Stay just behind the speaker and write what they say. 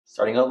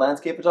Starting out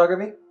landscape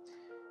photography?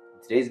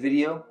 In today's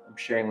video, I'm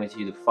sharing with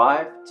you the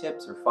 5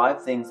 tips or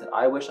 5 things that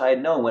I wish I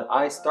had known when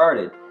I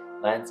started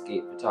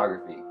landscape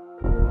photography.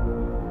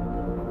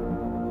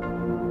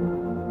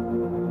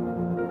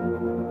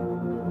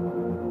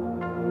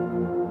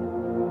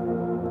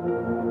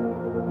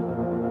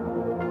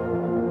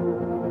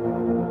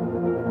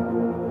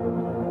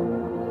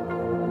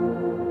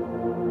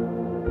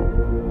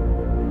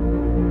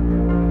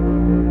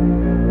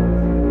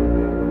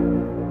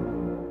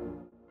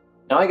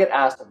 Now I get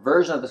asked a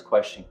version of this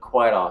question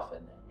quite often.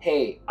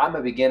 Hey, I'm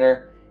a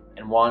beginner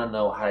and want to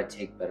know how to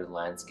take better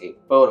landscape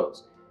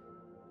photos.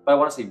 But I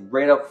want to say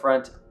right up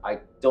front, I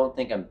don't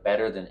think I'm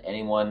better than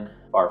anyone,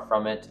 far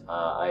from it.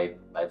 I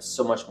have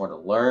so much more to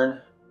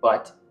learn,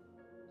 but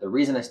the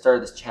reason I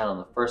started this channel in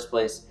the first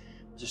place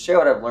was to share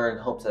what I've learned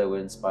in hopes that it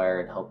would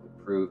inspire and help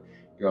improve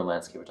your own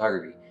landscape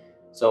photography.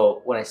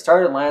 So when I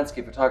started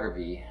landscape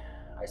photography,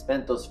 I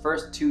spent those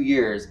first 2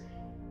 years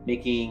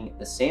making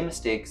the same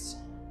mistakes,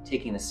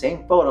 taking the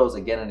same photos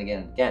again and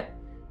again and again,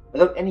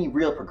 without any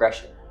real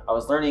progression. I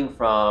was learning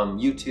from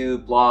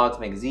YouTube, blogs,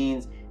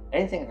 magazines,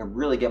 anything I could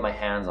really get my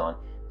hands on.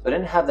 So I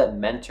didn't have that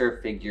mentor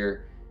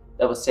figure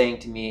that was saying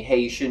to me, hey,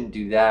 you shouldn't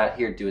do that,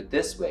 here, do it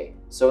this way.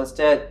 So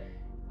instead,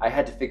 I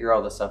had to figure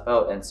all this stuff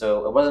out. And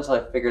so it wasn't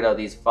until I figured out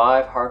these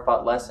 5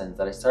 hard-fought lessons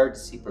that I started to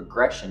see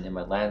progression in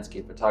my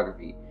landscape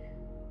photography.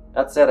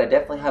 That said, I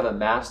definitely haven't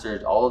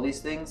mastered all of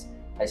these things.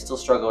 I still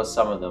struggle with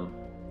some of them.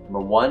 Number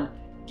 1,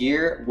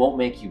 gear won't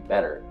make you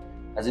better.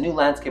 As a new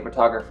landscape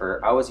photographer,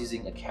 I was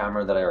using a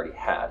camera that I already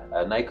had,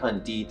 a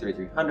Nikon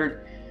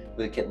D800e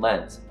with a kit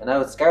lens. And I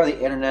would scour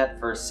the internet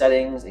for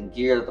settings and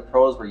gear that the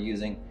pros were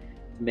using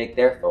to make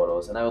their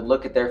photos. And I would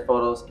look at their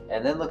photos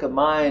and then look at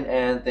mine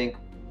and think,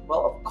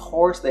 well, of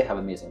course they have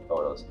amazing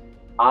photos.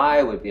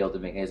 I would be able to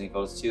make amazing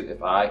photos too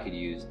if I could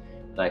use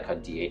the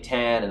Nikon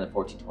D810 and the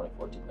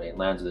 14-20-14-28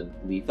 lens with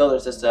a Lee filter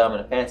system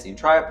and a fancy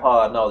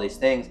tripod and all these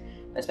things.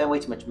 I spent way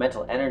too much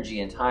mental energy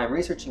and time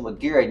researching what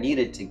gear I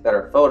needed to take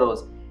better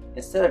photos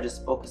instead of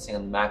just focusing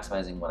on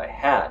maximizing what I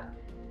had.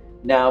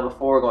 Now,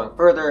 before going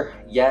further,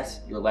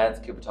 yes, your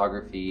landscape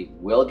photography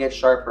will get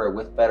sharper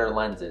with better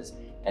lenses,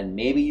 and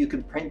maybe you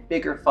can print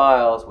bigger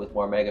files with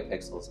more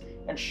megapixels.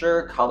 And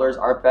sure, colors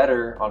are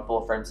better on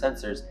full frame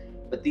sensors,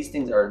 but these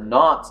things are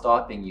not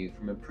stopping you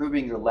from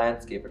improving your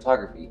landscape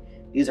photography.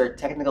 These are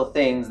technical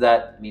things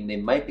that, I mean, they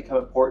might become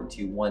important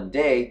to you one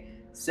day,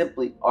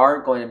 simply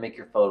aren't going to make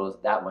your photos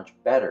that much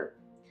better.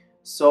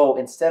 So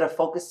instead of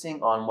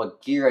focusing on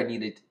what gear I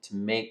needed to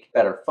make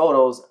better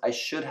photos, I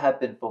should have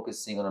been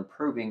focusing on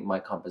improving my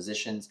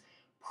compositions,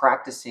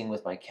 practicing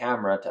with my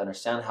camera to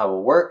understand how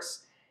it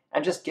works,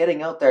 and just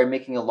getting out there and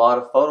making a lot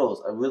of photos,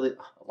 a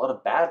lot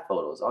of bad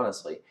photos,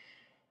 honestly.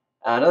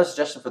 Another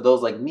suggestion for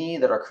those like me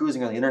that are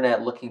cruising on the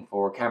internet looking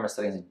for camera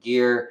settings and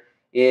gear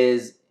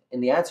is,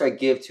 in the answer I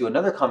give to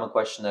another common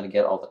question that I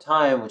get all the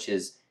time, which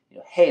is,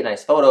 hey,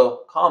 nice photo,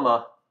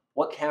 comma,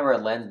 what camera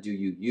lens do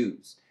you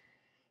use?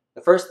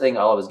 The first thing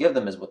I'll always give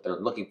them is what they're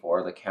looking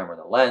for, the camera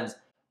and the lens,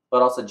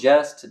 but I'll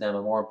suggest to them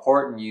a more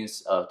important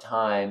use of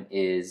time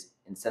is,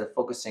 instead of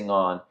focusing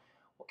on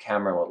what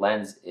camera and what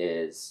lens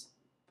is,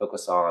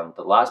 focus on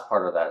the last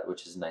part of that,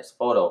 which is a nice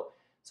photo.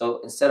 So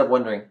instead of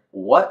wondering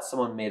what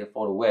someone made a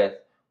photo with,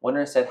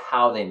 wonder instead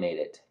how they made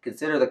it.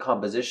 Consider the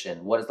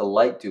composition. What is the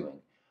light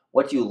doing?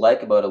 What do you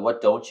like about it?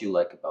 What don't you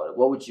like about it?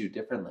 What would you do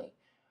differently?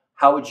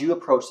 How would you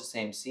approach the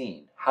same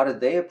scene? How did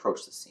they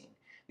approach the scene?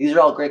 These are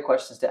all great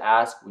questions to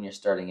ask when you're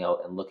starting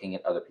out and looking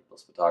at other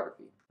people's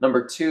photography.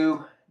 Number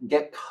 2,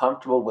 get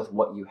comfortable with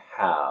what you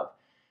have.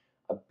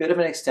 A bit of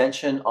an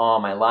extension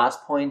on my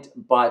last point,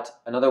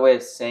 but another way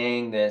of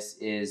saying this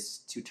is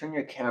to turn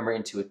your camera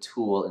into a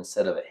tool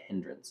instead of a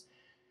hindrance.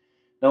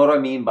 Now, what do I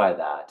mean by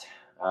that?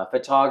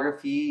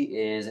 Photography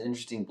is an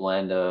interesting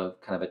blend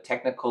of kind of a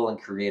technical and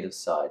creative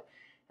side.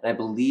 And I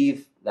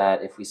believe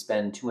that if we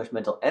spend too much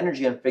mental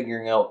energy on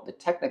figuring out the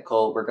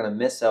technical, we're going to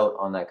miss out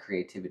on that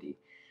creativity.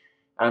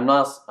 I'm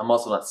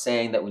also not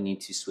saying that we need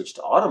to switch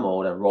to auto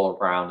mode and roll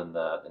around in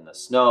the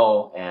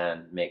snow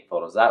and make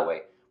photos that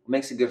way. What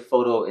makes a good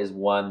photo is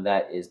one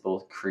that is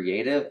both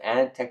creative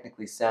and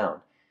technically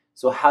sound.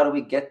 So how do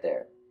we get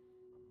there?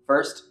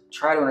 First,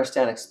 try to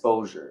understand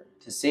exposure.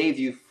 To save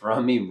you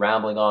from me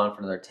rambling on for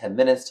another 10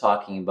 minutes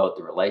talking about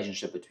the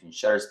relationship between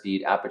shutter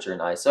speed, aperture,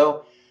 and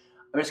ISO,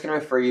 I'm just going to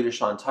refer you to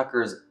Sean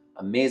Tucker's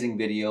amazing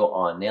video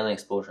on nailing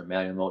exposure in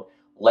manual mode,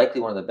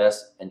 likely one of the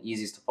best and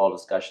easiest to follow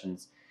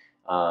discussions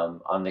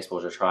on the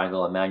exposure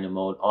triangle and manual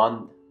mode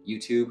on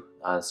YouTube.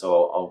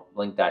 So I'll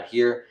link that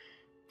here.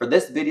 For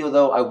this video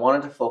though, I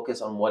wanted to focus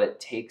on what it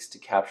takes to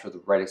capture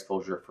the right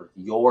exposure for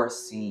your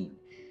scene.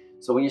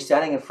 So when you're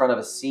standing in front of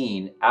a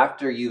scene,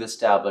 after you've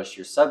established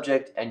your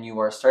subject and you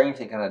are starting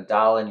to kind of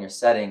dial in your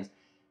settings,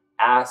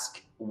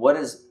 ask what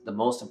is the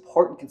most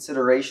important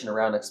consideration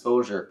around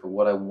exposure for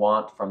what I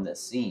want from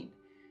this scene.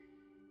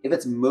 If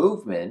it's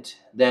movement,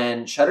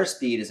 then shutter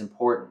speed is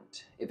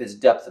important. If it's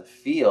depth of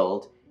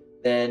field,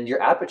 then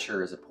your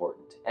aperture is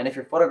important. And if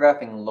you're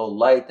photographing low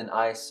light, then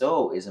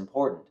ISO is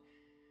important.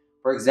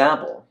 For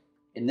example,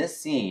 in this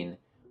scene,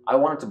 I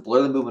wanted to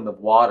blur the movement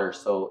of water,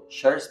 so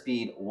shutter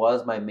speed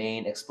was my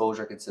main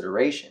exposure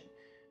consideration.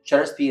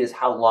 Shutter speed is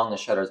how long the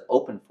shutter is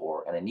open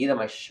for, and I needed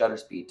my shutter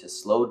speed to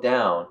slow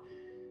down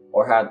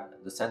or have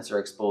the sensor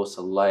exposed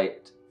to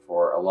light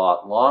for a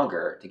lot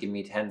longer to give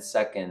me 10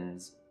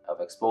 seconds of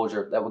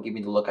exposure that would give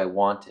me the look I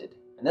wanted.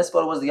 And this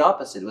photo was the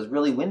opposite. It was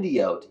really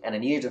windy out, and I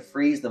needed to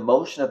freeze the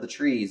motion of the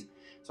trees,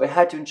 so I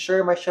had to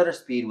ensure my shutter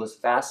speed was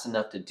fast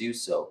enough to do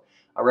so,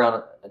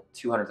 around a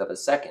 200th of a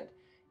second.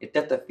 If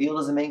depth of field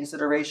is the main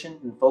consideration,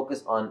 then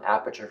focus on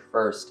aperture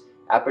first.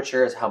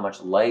 Aperture is how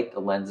much light the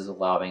lens is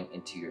allowing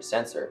into your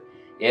sensor.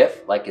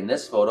 If, like in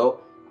this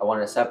photo, I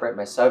want to separate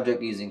my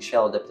subject using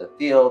shallow depth of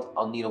field,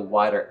 I'll need a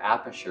wider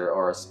aperture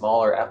or a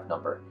smaller f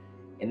number.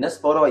 In this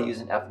photo, I use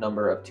an f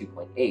number of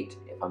 2.8.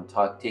 If I'm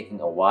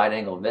taking a wide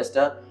angle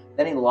vista,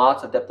 then I need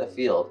lots of depth of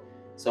field,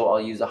 so I'll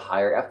use a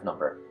higher f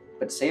number.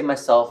 But to save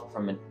myself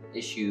from an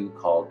issue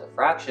called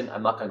diffraction,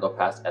 I'm not going to go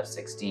past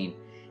f16.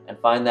 And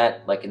find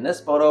that, like in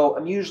this photo,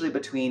 I'm usually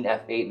between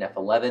f8 and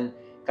f11,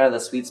 kind of the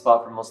sweet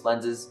spot for most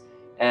lenses,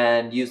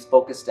 and use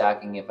focus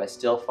stacking if I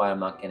still find I'm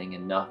not getting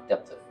enough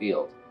depth of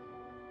field.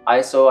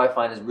 ISO I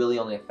find is really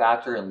only a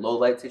factor in low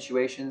light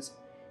situations.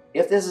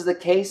 If this is the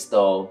case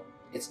though,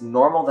 it's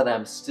normal that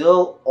I'm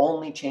still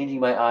only changing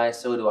my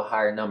ISO to a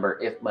higher number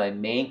if my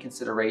main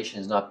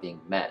consideration is not being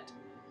met.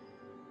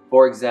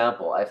 For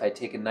example, if I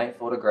take a night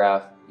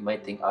photograph, you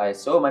might think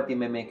ISO might be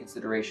my main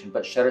consideration,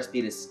 but shutter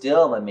speed is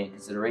still my main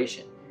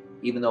consideration,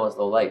 even though it's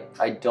low light.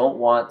 I don't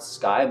want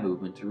sky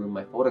movement to ruin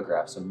my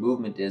photograph, so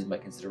movement is my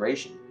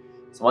consideration.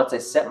 So once I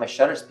set my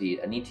shutter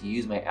speed, I need to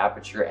use my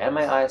aperture and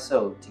my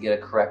ISO to get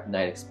a correct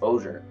night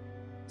exposure.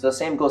 So the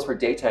same goes for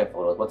daytime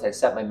photos. Once I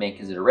set my main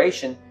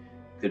consideration,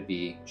 could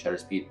be shutter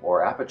speed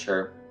or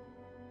aperture,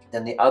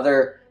 then the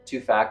other two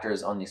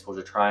factors on the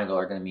exposure triangle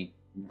are going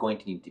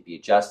to need to be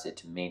adjusted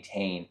to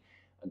maintain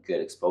a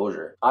good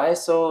exposure.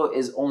 ISO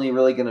is only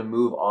really going to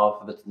move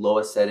off of its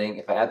lowest setting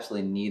if I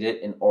absolutely need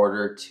it in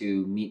order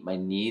to meet my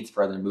needs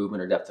for either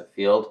movement or depth of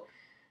field.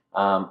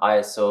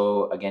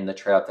 ISO, again, the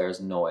trade-off there is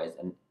noise,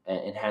 and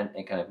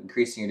kind of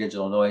increasing your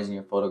digital noise in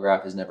your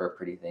photograph is never a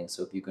pretty thing.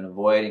 So if you can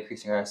avoid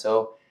increasing your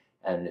ISO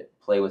and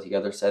play with the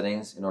other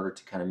settings in order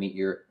to kind of meet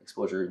your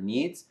exposure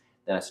needs,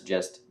 then I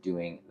suggest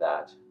doing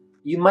that.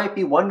 You might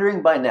be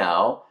wondering by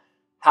now,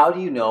 how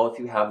do you know if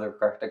you have the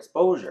correct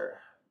exposure?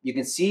 You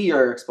can see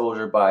your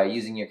exposure by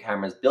using your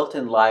camera's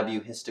built-in live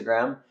view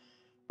histogram,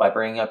 by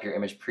bringing up your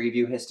image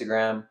preview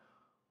histogram.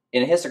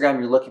 In a histogram,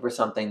 you're looking for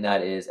something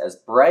that is as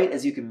bright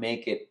as you can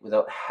make it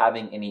without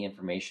having any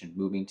information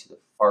moving to the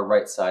far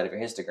right side of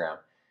your histogram.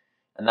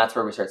 And that's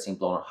where we start seeing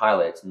blown out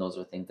highlights, and those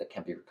are things that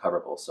can't be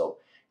recoverable. So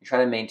you're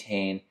trying to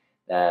maintain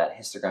that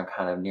histogram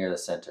kind of near the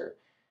center.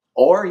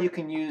 Or you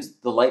can use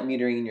the light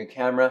metering in your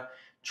camera,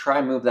 try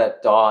and move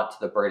that dot to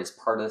the brightest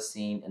part of the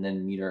scene, and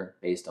then meter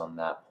based on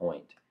that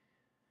point.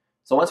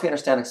 So once we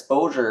understand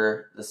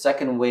exposure, the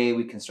second way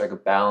we can strike a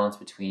balance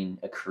between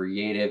a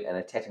creative and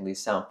a technically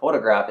sound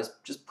photograph is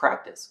just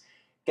practice.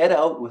 Get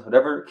out with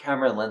whatever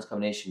camera and lens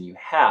combination you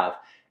have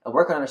and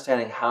work on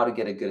understanding how to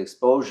get a good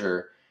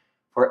exposure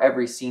for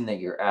every scene that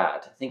you're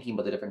at, thinking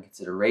about the different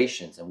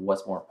considerations and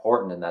what's more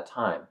important in that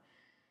time.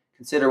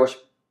 Consider which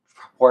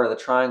part of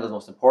the triangle is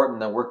most important,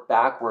 and then work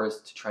backwards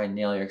to try and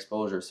nail your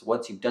exposure. So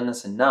once you've done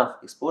this enough,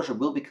 exposure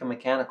will become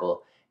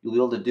mechanical. You'll be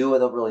able to do it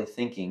without really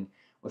thinking,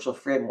 which will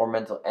free up more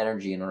mental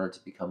energy in order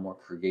to become more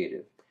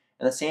creative.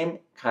 And the same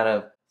kind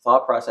of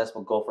thought process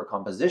will go for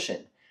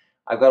composition.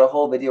 I've got a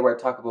whole video where I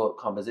talk about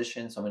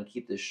composition, so I'm going to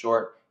keep this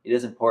short. It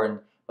is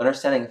important, but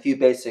understanding a few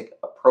basic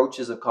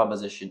approaches of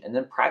composition and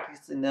then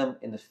practicing them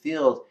in the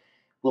field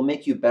will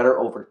make you better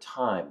over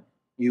time.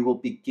 You will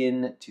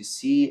begin to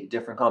see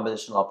different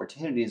compositional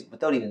opportunities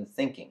without even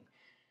thinking.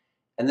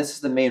 And this is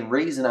the main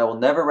reason I will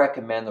never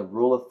recommend the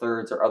rule of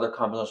thirds or other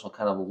compositional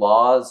kind of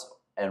laws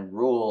and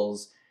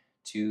rules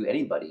to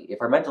anybody. If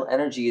our mental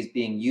energy is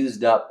being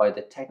used up by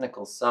the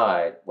technical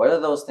side, whether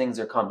those things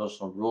are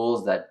compositional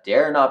rules that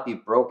dare not be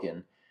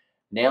broken,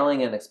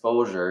 nailing an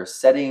exposure,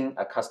 setting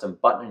a custom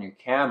button on your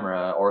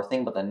camera, or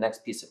thinking about the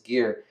next piece of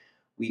gear,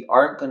 we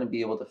aren't going to be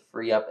able to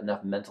free up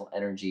enough mental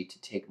energy to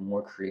take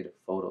more creative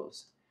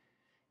photos.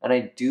 And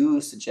I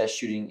do suggest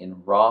shooting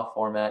in RAW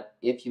format.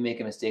 If you make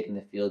a mistake in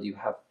the field, you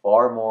have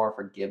far more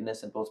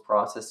forgiveness in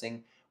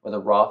post-processing with a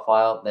RAW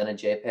file than a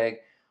JPEG.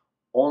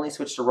 Only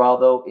switch to RAW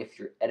though if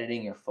you're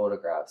editing your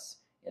photographs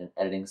in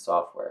editing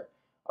software.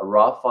 A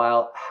RAW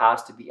file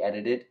has to be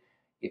edited.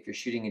 If you're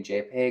shooting a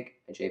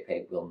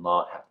JPEG will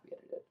not have to be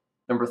edited.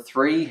 Number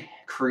 3,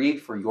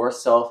 create for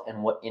yourself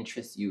and what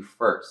interests you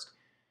first.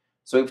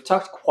 So we've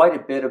talked quite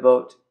a bit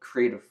about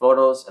creative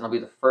photos, and I'll be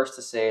the first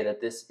to say that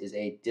this is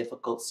a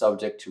difficult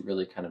subject to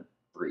really kind of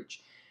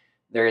breach.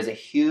 There is a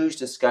huge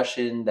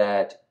discussion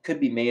that could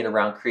be made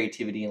around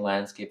creativity in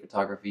landscape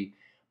photography,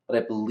 but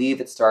I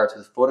believe it starts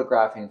with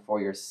photographing for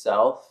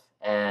yourself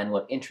and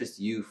what interests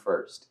you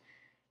first.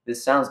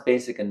 This sounds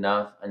basic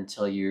enough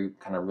until you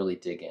kind of really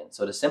dig in.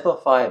 So to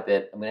simplify a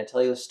bit, I'm going to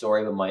tell you a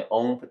story about my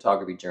own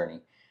photography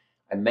journey.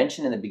 I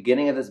mentioned in the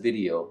beginning of this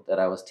video that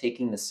I was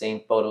taking the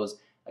same photos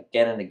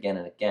again and again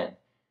and again.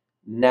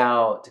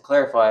 Now, to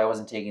clarify, I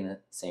wasn't taking the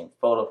same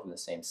photo from the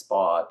same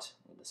spot,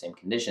 with the same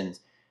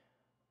conditions.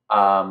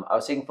 I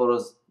was taking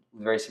photos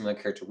with very similar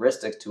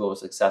characteristics to what was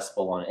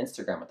successful on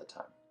Instagram at the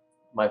time.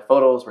 My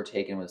photos were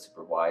taken with a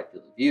super wide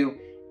field of view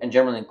and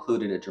generally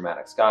included a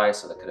dramatic sky,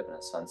 so that could have been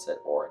a sunset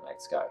or a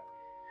night sky.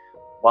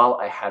 While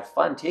I had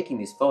fun taking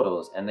these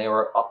photos and they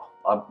were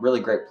a really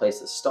great place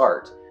to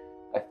start,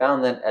 I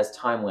found that as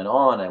time went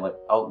on, I went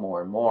out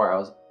more and more, I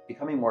was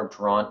becoming more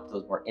drawn to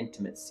those more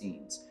intimate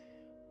scenes.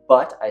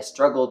 But I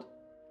struggled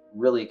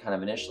really kind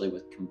of initially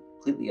with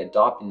completely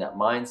adopting that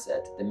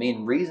mindset. The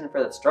main reason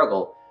for that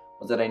struggle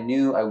was that I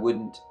knew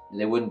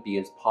they wouldn't be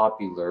as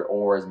popular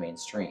or as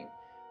mainstream.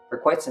 For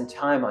quite some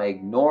time, I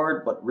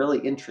ignored what really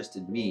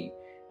interested me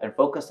and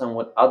focused on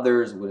what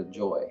others would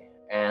enjoy.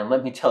 And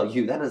let me tell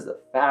you, that is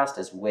the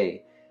fastest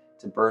way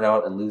to burn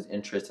out and lose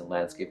interest in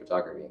landscape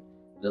photography.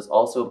 It is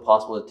also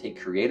impossible to take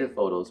creative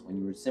photos when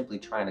you are simply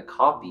trying to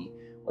copy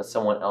what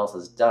someone else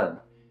has done.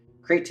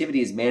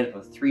 Creativity is made up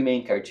of three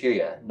main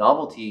criteria: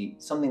 novelty,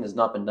 something that's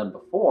not been done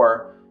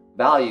before;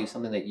 value,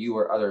 something that you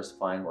or others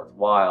find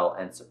worthwhile;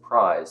 and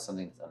surprise,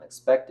 something that's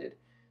unexpected.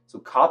 So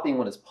copying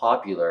what is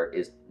popular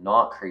is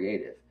not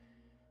creative.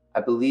 I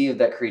believe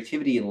that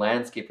creativity in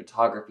landscape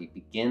photography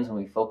begins when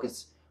we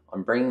focus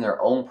on bringing our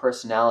own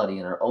personality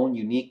and our own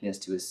uniqueness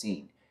to a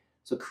scene.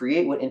 So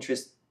create what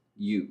interests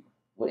you,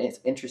 what is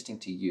interesting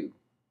to you.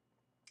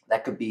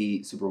 That could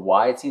be super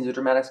wide scenes with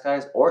dramatic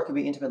skies, or it could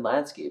be intimate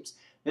landscapes.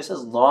 Just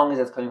as long as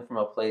it's coming from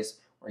a place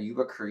where you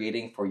are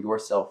creating for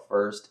yourself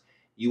first,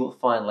 you will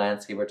find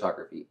landscape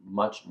photography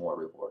much more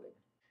rewarding.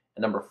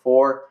 And number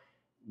 4,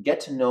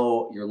 get to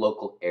know your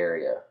local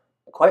area.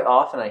 Quite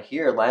often I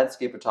hear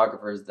landscape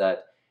photographers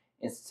that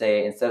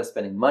say, instead of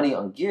spending money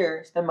on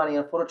gear, spend money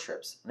on photo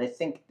trips. And I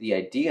think the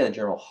idea, the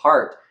general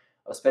heart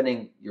of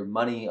spending your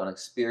money on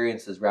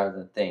experiences rather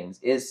than things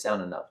is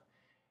sound enough.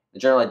 The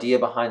general idea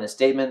behind the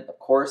statement, of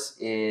course,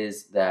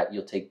 is that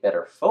you'll take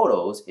better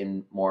photos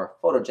in more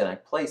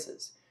photogenic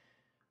places.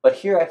 But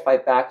here I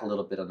fight back a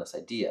little bit on this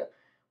idea.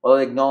 While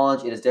I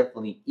acknowledge it is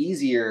definitely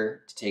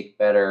easier to take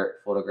better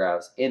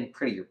photographs in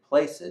prettier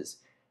places,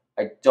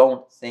 I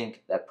don't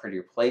think that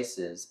prettier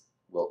places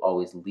will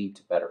always lead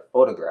to better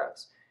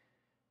photographs.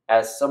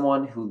 As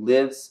someone who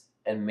lives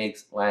and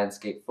makes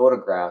landscape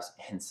photographs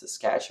in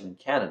Saskatchewan,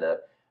 Canada,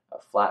 a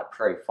flat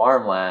prairie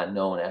farmland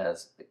known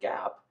as the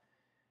Gap,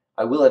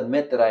 I will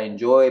admit that I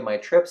enjoy my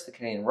trips to the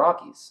Canadian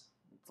Rockies.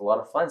 It's a lot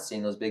of fun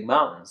seeing those big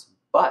mountains,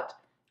 but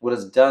what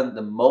has done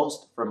the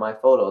most for my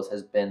photos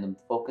has been the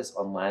focus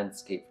on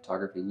landscape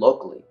photography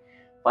locally,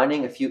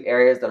 finding a few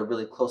areas that are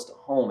really close to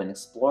home and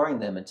exploring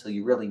them until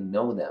you really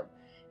know them.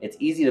 It's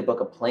easy to book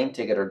a plane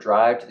ticket or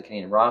drive to the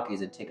Canadian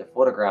Rockies and take a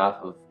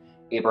photograph of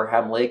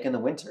Abraham Lake in the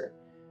winter,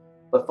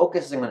 but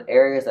focusing on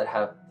areas that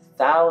have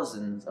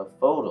thousands of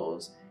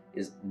photos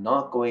is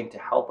not going to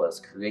help us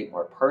create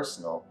more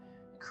personal,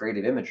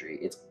 creative imagery.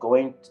 It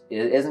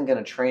isn't going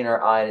to train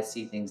our eye to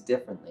see things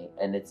differently,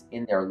 and it's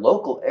in our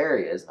local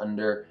areas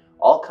under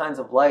all kinds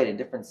of light in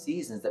different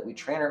seasons that we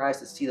train our eyes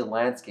to see the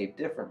landscape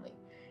differently.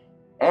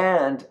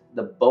 And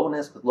the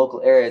bonus with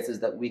local areas is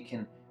that we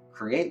can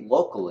create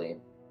locally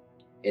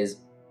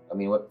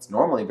what's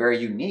normally very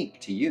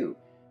unique to you.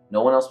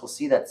 No one else will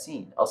see that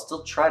scene. I'll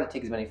still try to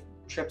take as many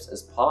trips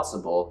as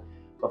possible,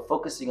 but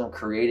focusing on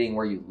creating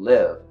where you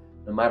live,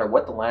 no matter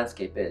what the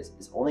landscape is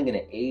only going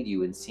to aid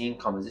you in seeing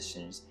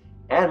compositions,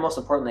 and most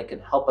importantly, it can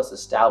help us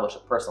establish a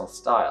personal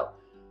style,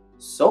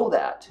 so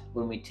that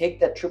when we take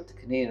that trip to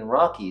Canadian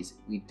Rockies,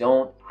 we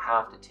don't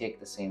have to take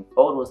the same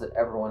photos that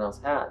everyone else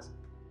has.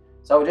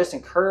 So I would just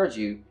encourage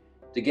you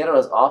to get out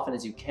as often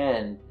as you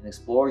can and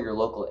explore your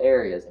local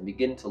areas and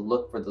begin to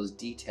look for those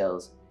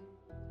details,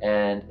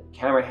 and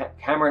camera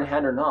in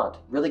hand or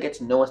not, really get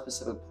to know a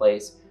specific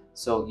place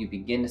so you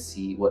begin to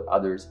see what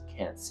others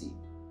can't see.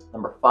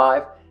 Number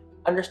 5,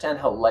 understand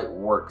how light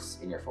works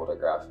in your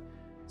photograph.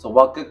 So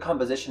while good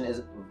composition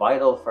is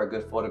vital for a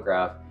good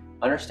photograph,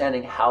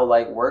 understanding how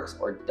light works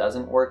or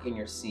doesn't work in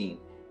your scene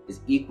is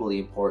equally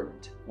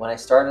important. When I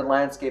started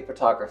landscape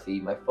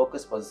photography, my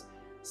focus was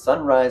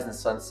sunrise and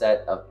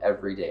sunset of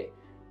every day.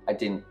 I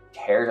didn't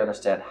care to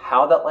understand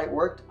how that light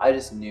worked. I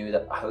just knew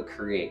that I would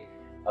create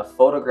a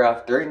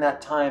photograph during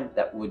that time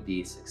that would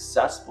be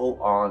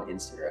successful on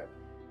Instagram.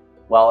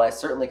 While I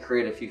certainly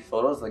created a few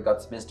photos that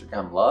got some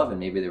Instagram love and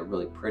maybe they were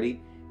really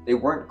pretty, they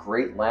weren't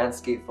great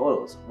landscape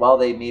photos. While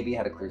they maybe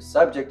had a clear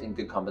subject and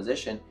good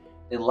composition,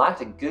 they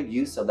lacked a good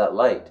use of that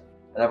light.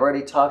 And I've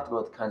already talked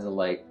about the kinds of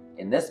light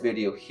in this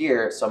video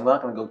here, so I'm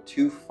not going to go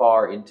too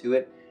far into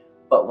it.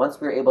 But once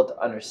we're able to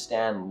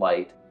understand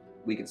light,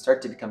 we can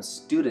start to become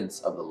students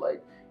of the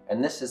light.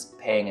 And this is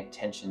paying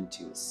attention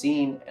to a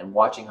scene and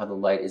watching how the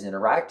light is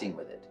interacting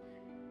with it.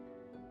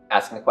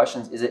 Asking the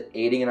questions, is it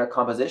aiding in our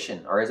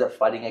composition or is it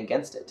fighting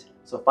against it?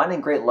 So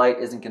finding great light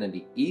isn't going to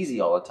be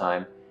easy all the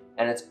time,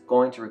 and it's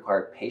going to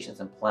require patience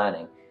and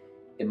planning.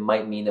 It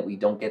might mean that we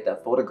don't get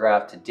that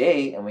photograph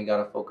today and we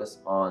got to focus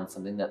on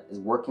something that is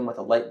working with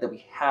the light that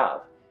we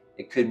have.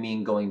 It could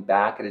mean going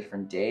back at a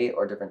different day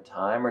or a different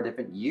time or a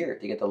different year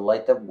to get the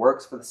light that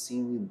works for the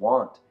scene we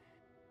want.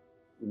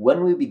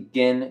 When we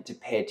begin to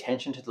pay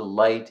attention to the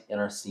light in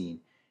our scene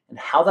and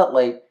how that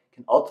light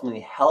can ultimately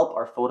help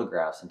our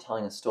photographs in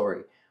telling a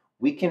story,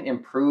 we can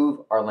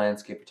improve our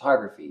landscape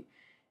photography,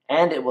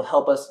 and it will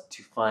help us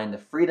to find the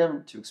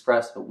freedom to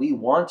express what we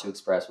want to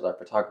express with our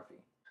photography.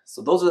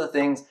 So those are the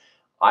things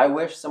I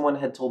wish someone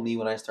had told me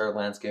when I started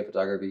landscape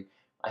photography.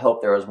 I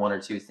hope there was one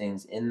or two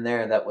things in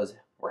there that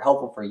were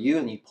helpful for you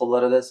and you pulled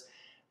out of this.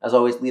 As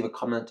always, leave a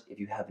comment if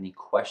you have any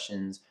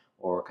questions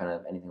or kind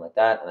of anything like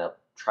that, and I'll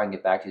try and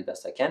get back to you the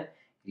best I can. If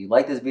you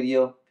like this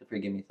video, feel free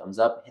to give me a thumbs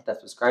up, hit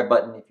that subscribe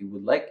button if you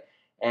would like,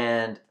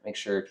 and make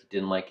sure if you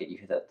didn't like it, you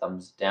hit that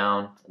thumbs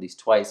down at least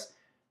twice.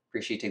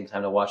 Appreciate you taking the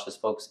time to watch this,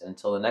 folks. And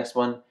until the next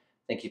one,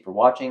 thank you for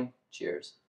watching. Cheers.